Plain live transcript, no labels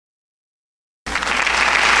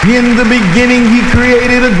In the beginning he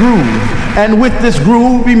created a groove, and with this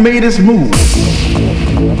groove he made us move.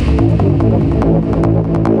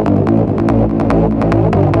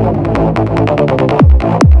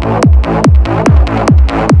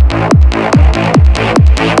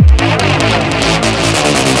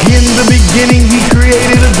 In the beginning he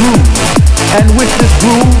created a groove, and with this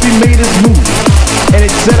groove he made us move. And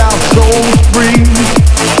it set our souls free,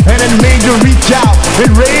 and it made you reach out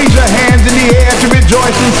and raise your hands in the air to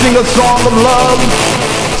rejoice and sing a song of love,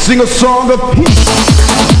 sing a song of peace.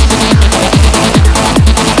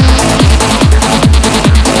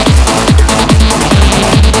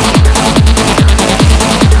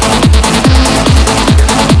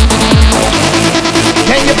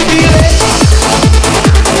 Can you feel it?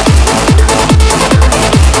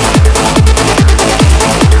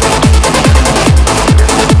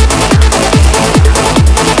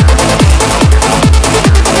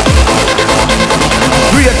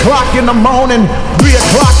 3 o'clock in the morning, 3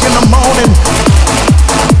 o'clock in the morning.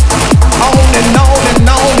 On and on and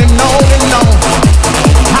on and on and on.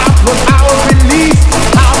 House was our release,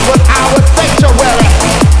 house was our sanctuary.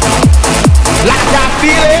 Like I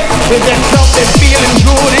feel it, is there something feeling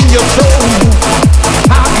good in your soul?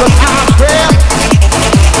 House was our prayer.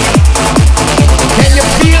 Can you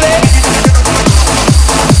feel it?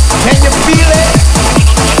 Can you feel it?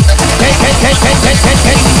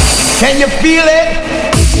 Can you feel it?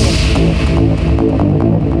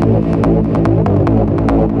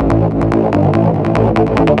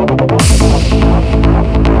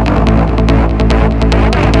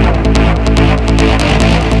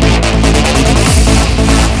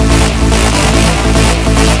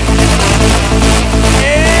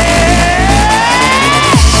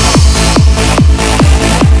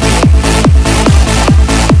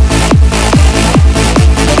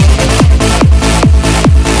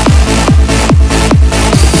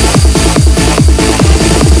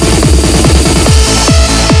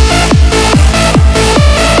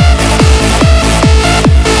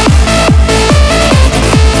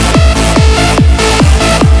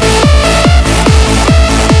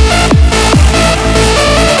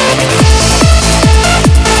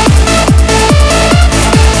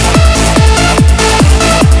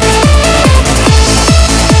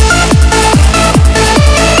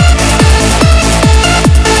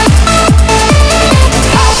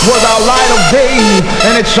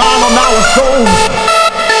 And it shone on our souls.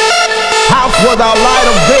 House was our light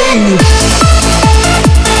of day.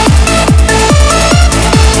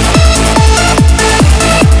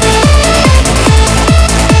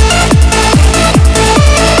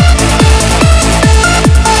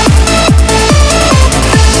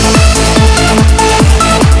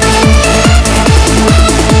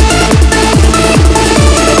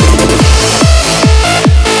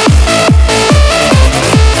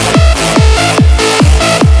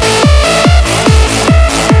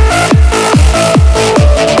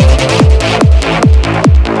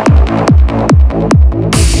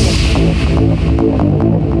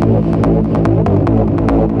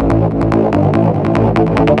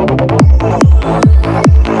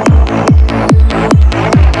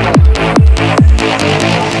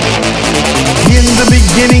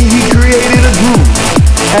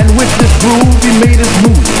 And with this groove he made us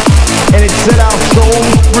move, and it set our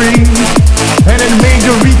souls free, and it made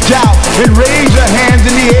you reach out and raise your hands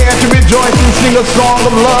in the air to rejoice and sing a song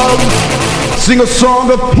of love, sing a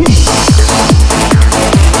song of peace.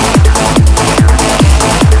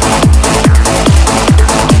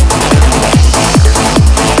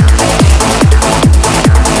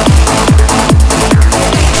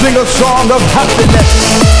 Sing a song of happiness.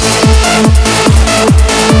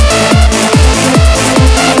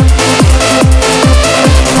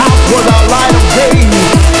 Was our light of day.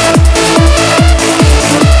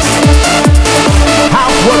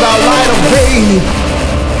 House was our light of day.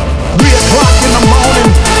 3 o'clock in the morning.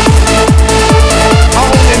 On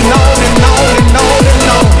and on and on and on and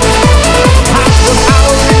on. House was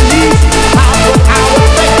our release. House was our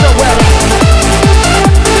sanctuary.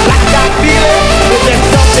 Like I feel it, is there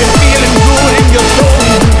something feeling good in your soul?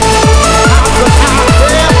 House was our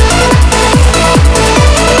prayer.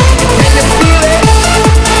 Can you feel it?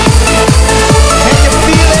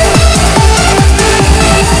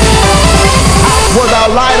 Was our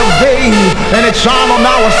light of day, and it shone on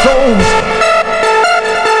our souls.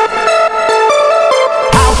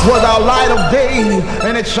 House was our light of day,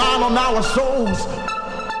 and it shone on our souls.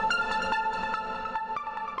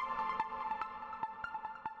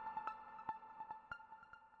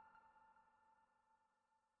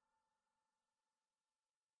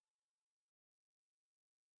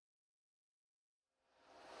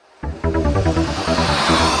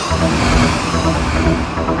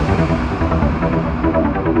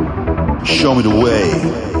 show me the way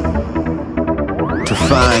to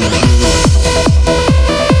find you.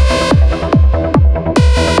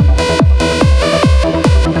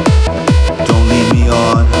 Don't lead me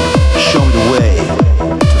on, show me the way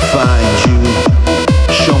to find you.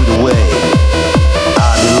 Show me the way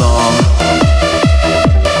I belong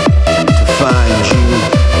to find you.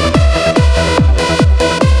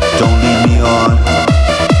 Don't lead me on.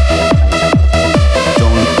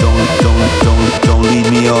 Don't lead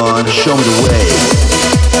me on. Show me the way.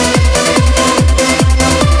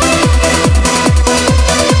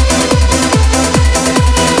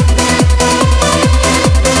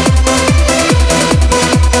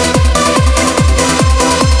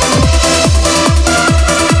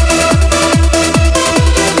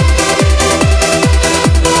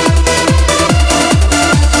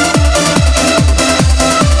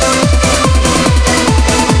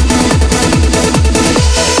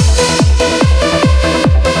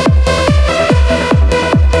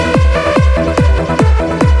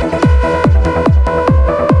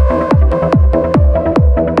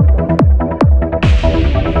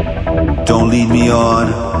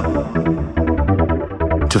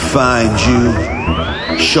 To find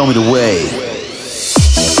you, show me the way.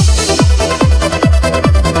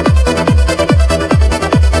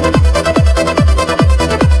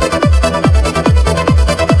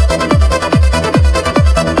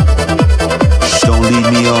 Don't lead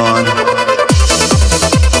me on.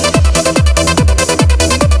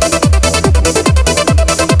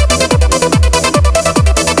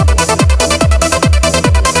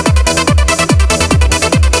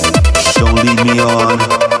 Don't lead me on.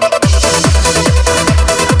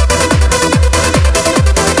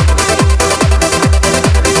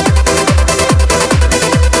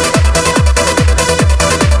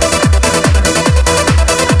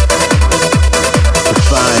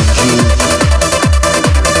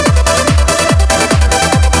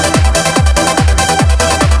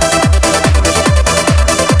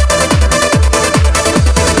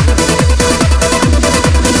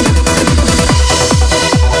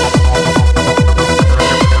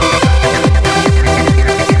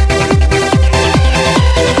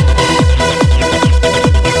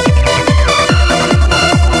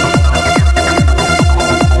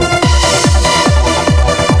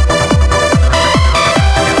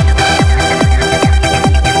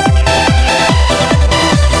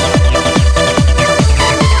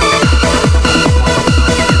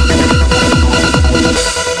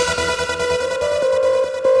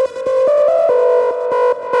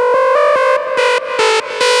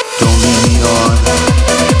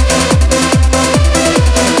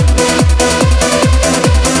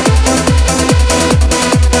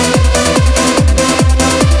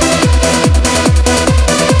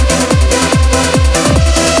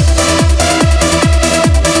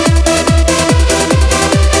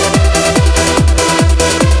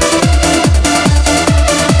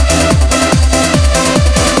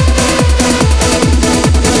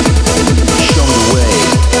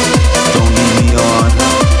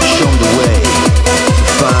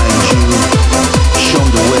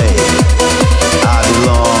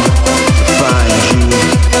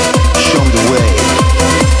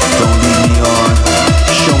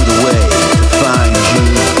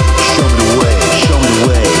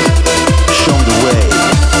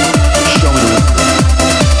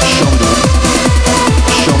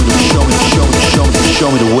 Show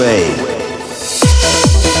me the way.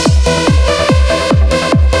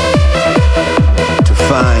 To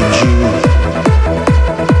find you.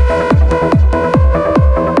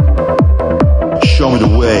 Show me the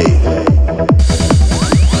way.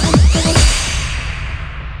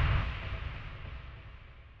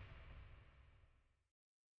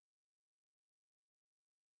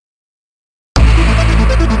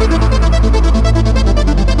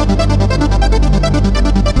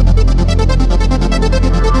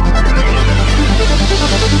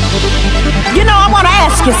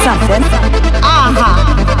 You something.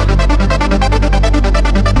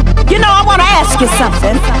 You know, I want to ask you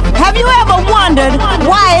something. Have you ever wondered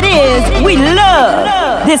why it is we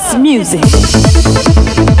love this music?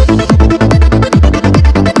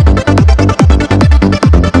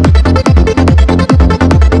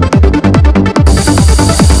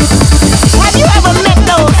 Have you ever met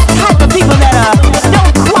those type of people that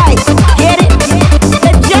don't quite get it?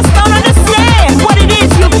 That just don't understand what it is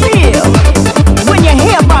you feel when you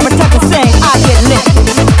hear Barbara Tucker sing, I Get Lifted.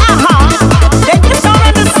 They just don't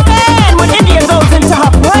understand when India goes into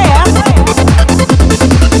her prayer.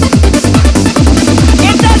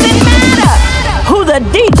 It doesn't matter who the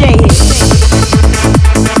DJ is.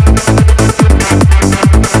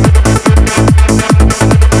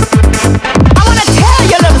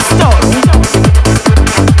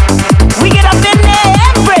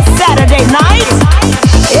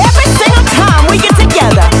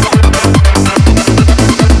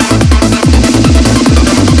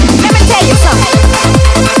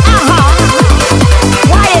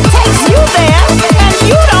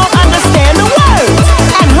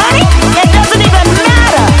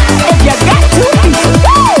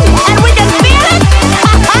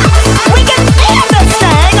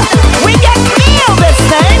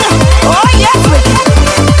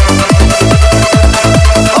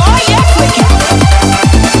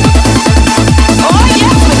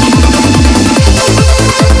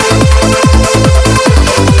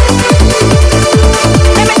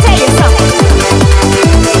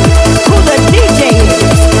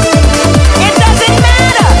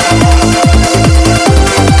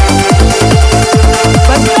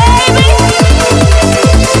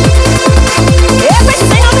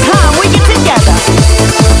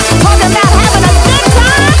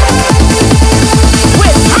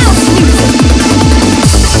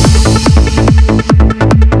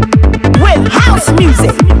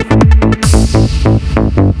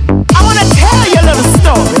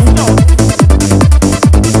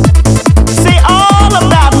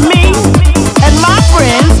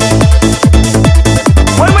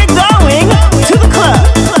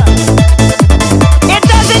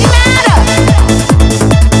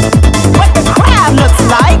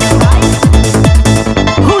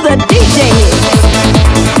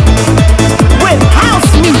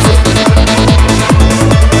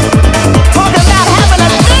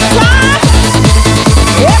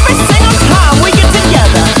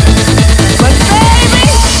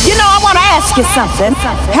 something.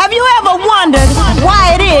 Have you ever wondered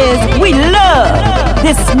why it is we love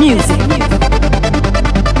this music?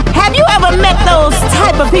 Have you ever met those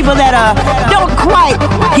type of people that don't quite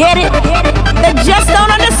get it? That just don't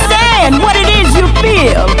understand what it is you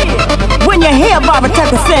feel when you hear Barbara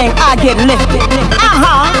Tucker sing, I Get Lifted.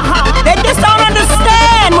 They just don't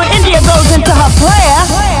understand when India goes into her prayer.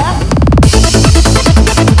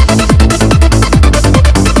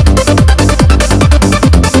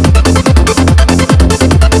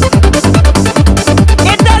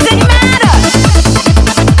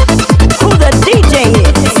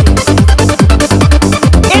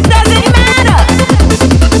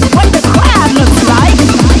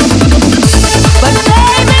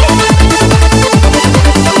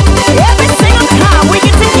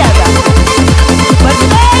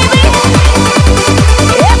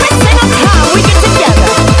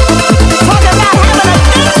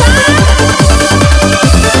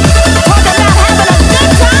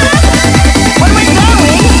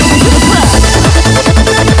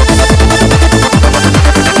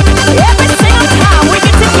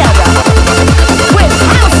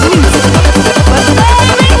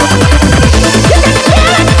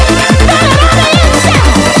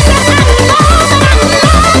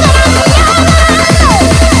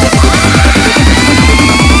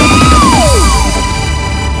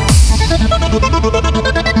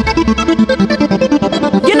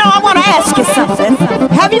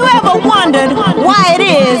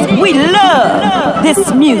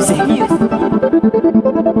 This music.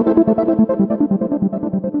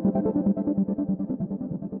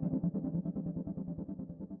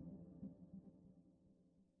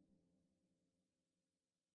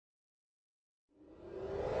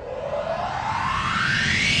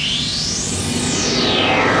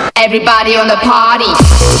 Everybody on the party.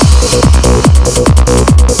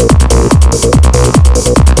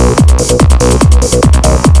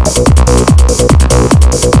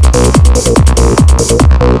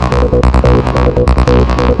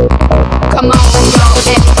 Come on, yo,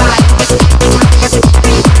 everybody.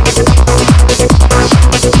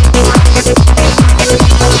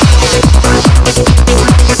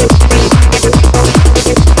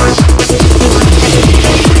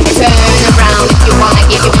 Turn around if you wanna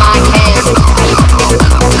give you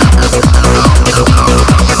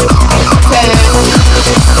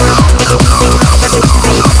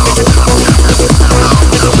my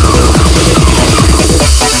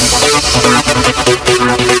hand.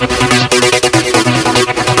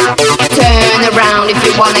 Turn around if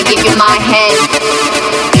you wanna give you my hand.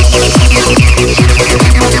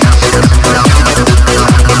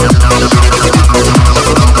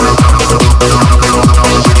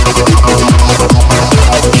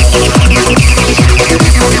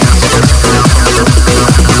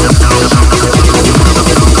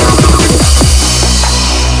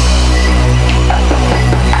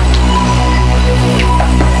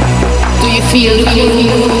 Do you feel it?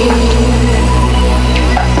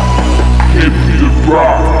 Hit the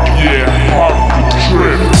rock, yeah, pop the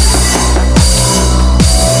trip.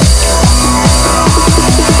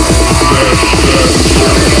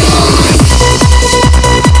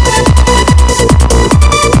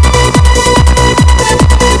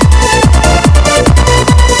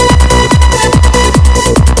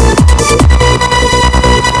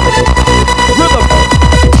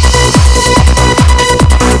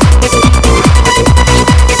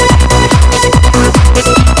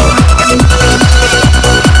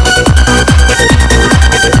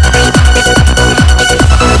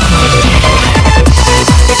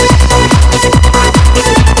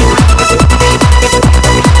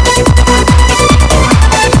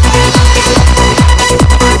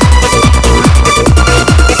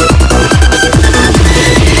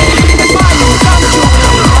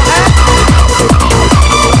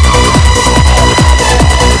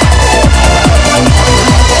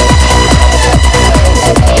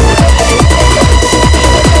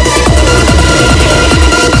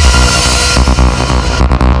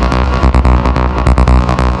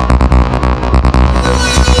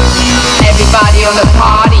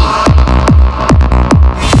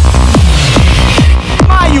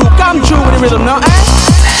 rhythm now, Turn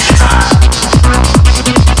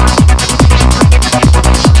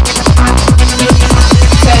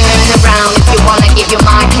around if you wanna give you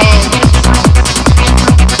my hand.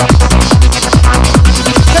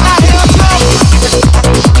 Can I hear a drum?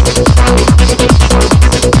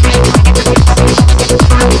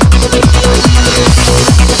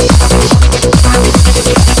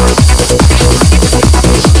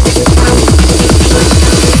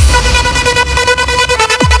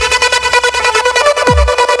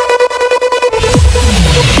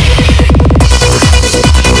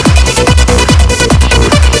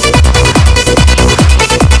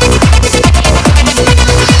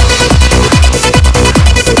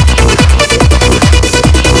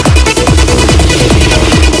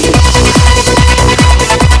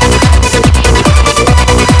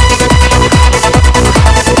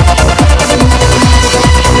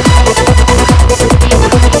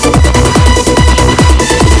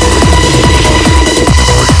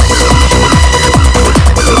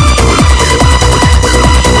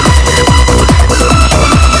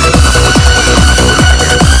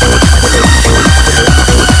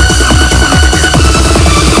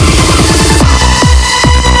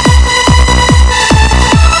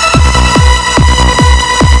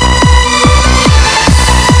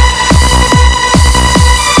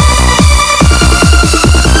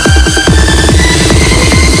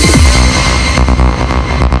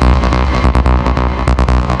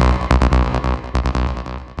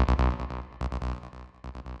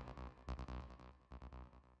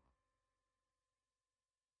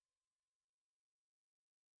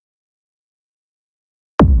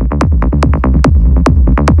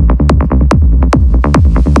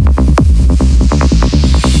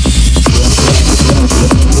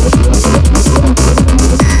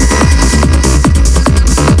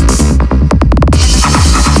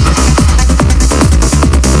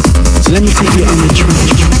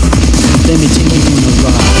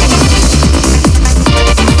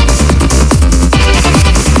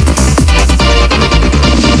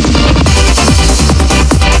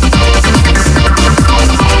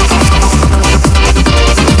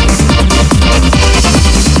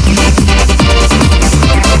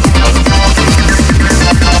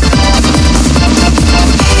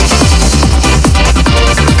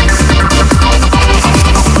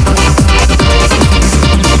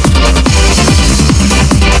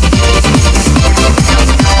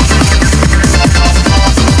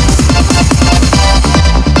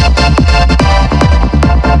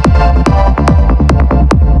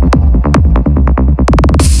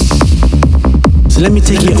 Let me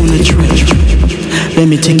take you on a trip. Let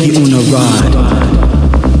me take you on a ride.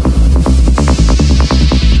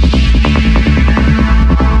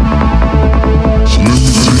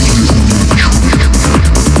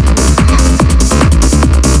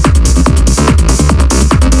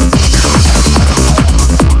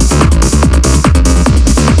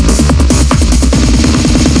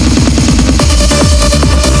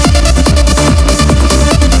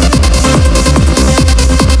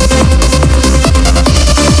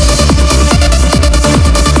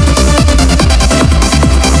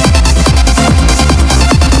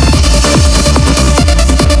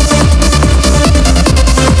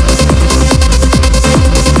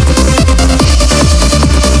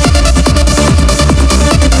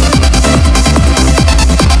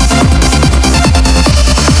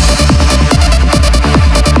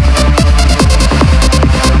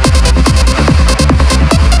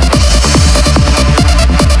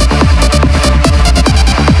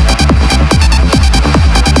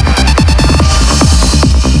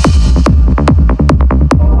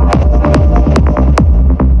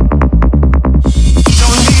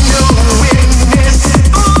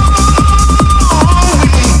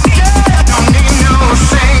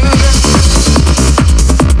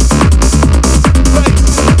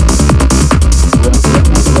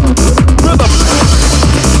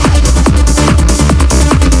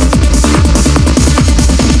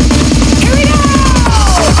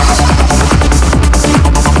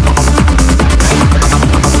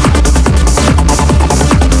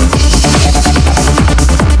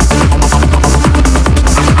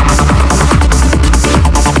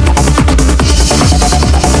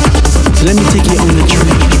 Let me take you on a trip.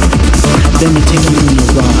 Let me take you on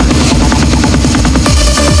a ride.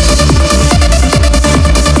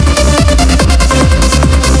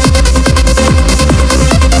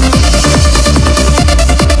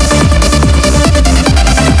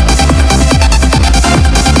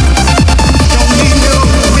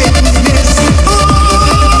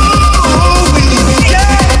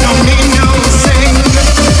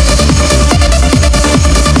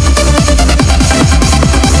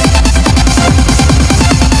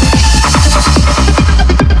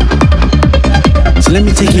 Let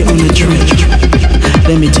me take you on a trip.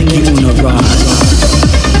 Let me take you on a ride.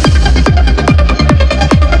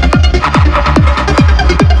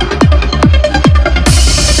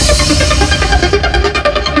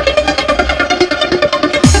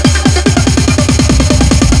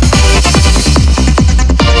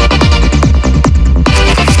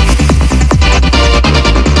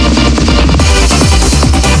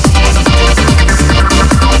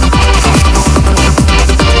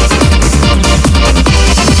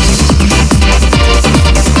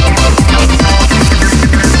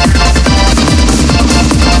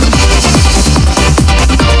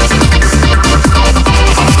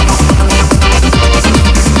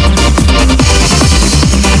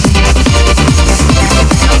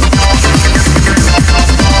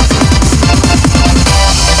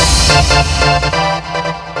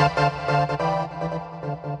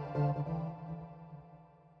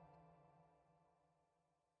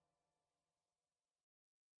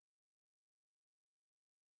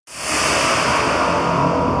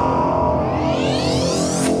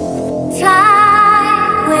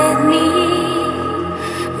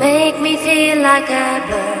 Like a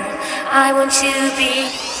bird, I want to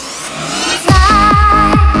be